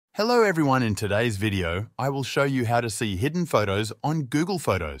Hello everyone, in today's video, I will show you how to see hidden photos on Google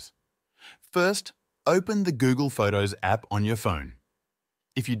Photos. First, open the Google Photos app on your phone.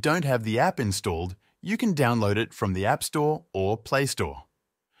 If you don't have the app installed, you can download it from the App Store or Play Store.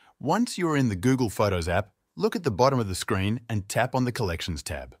 Once you're in the Google Photos app, look at the bottom of the screen and tap on the Collections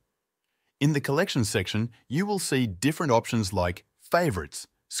tab. In the Collections section, you will see different options like Favorites,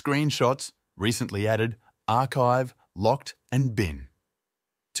 Screenshots, Recently Added, Archive, Locked, and Bin.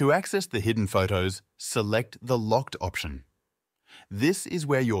 To access the hidden photos, select the Locked option. This is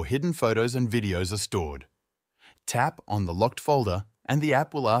where your hidden photos and videos are stored. Tap on the locked folder and the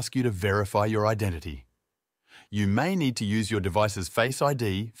app will ask you to verify your identity. You may need to use your device's Face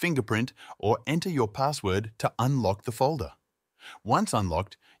ID, fingerprint, or enter your password to unlock the folder. Once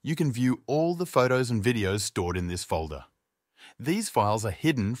unlocked, you can view all the photos and videos stored in this folder. These files are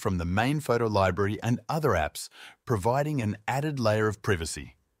hidden from the main photo library and other apps, providing an added layer of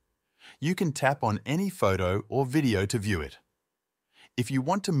privacy. You can tap on any photo or video to view it. If you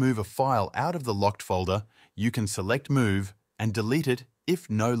want to move a file out of the locked folder, you can select Move and delete it if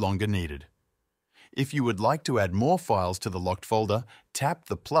no longer needed. If you would like to add more files to the locked folder, tap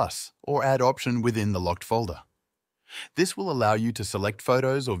the plus or add option within the locked folder. This will allow you to select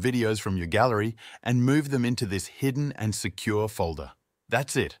photos or videos from your gallery and move them into this hidden and secure folder.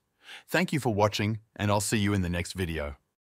 That's it. Thank you for watching, and I'll see you in the next video.